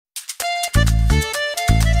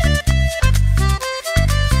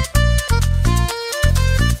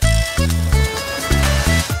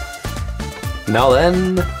Now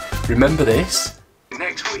then, remember this.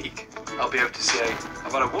 Next week, I'll be able to say,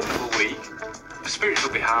 I've had a wonderful week, the spirits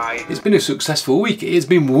will be high. It's been a successful week, it has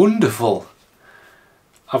been wonderful.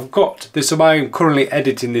 I've got this, so I am currently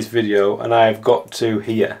editing this video and I've got to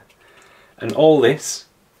here. And all this,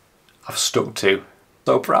 I've stuck to.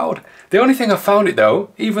 So proud. The only thing I found it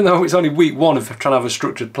though, even though it's only week 1 of trying to have a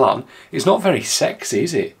structured plan, it's not very sexy,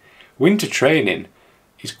 is it? Winter training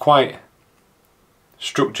is quite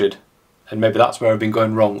structured, and maybe that's where I've been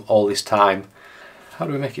going wrong all this time. How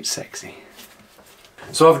do we make it sexy?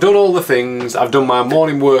 So I've done all the things, I've done my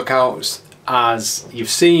morning workouts. As you've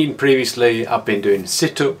seen previously, I've been doing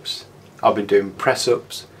sit-ups, I've been doing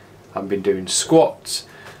press-ups, I've been doing squats,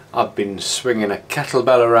 I've been swinging a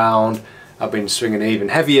kettlebell around, I've been swinging an even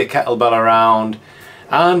heavier kettlebell around,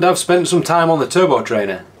 and I've spent some time on the turbo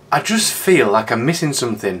trainer. I just feel like I'm missing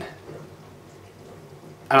something.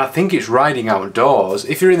 And I think it's riding outdoors.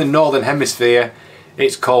 If you're in the northern hemisphere,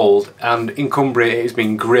 it's cold, and in Cumbria it's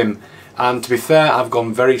been grim. And to be fair, I've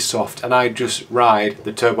gone very soft and I just ride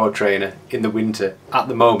the turbo trainer in the winter at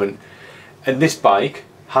the moment. And this bike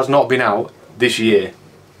has not been out this year.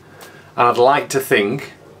 And I'd like to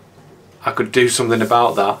think I could do something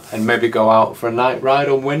about that and maybe go out for a night ride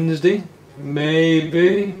on Wednesday,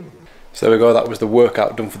 maybe. So there we go, that was the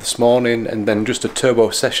workout done for this morning, and then just a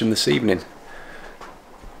turbo session this evening.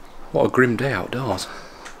 What a grim day outdoors.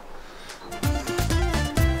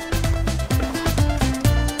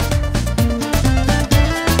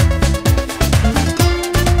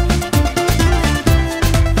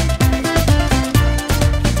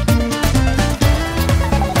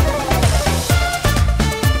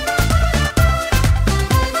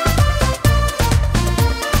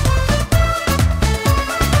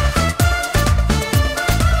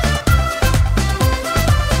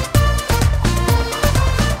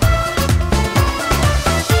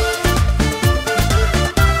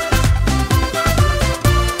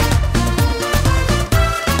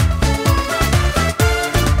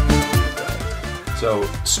 So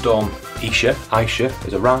storm Isha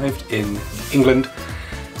has arrived in England,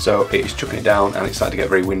 so it's chucking it down and it's starting to get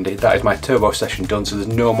very windy. That is my turbo session done, so there's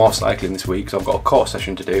no more cycling this week, so I've got a core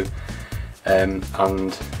session to do, and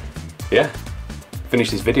yeah,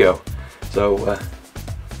 finish this video. So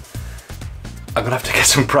I'm gonna have to get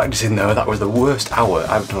some practice in though. That was the worst hour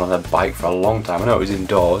I've done on a bike for a long time. I know it was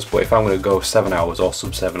indoors, but if I'm gonna go 7 hours or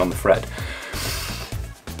sub 7 on the Fred,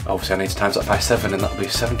 obviously I need to times that by 7 and that'll be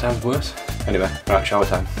 7 times worse. Anyway, right, shower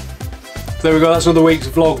time. So there we go, that's another week's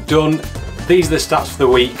vlog done. These are the stats for the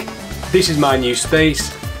week. This is my new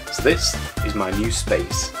space. So this is my new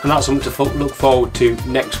space. And that's something to look forward to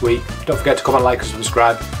next week. Don't forget to comment, like and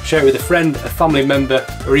subscribe. Share it with a friend, a family member,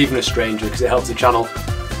 or even a stranger, because it helps the channel.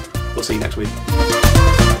 We'll see you next week.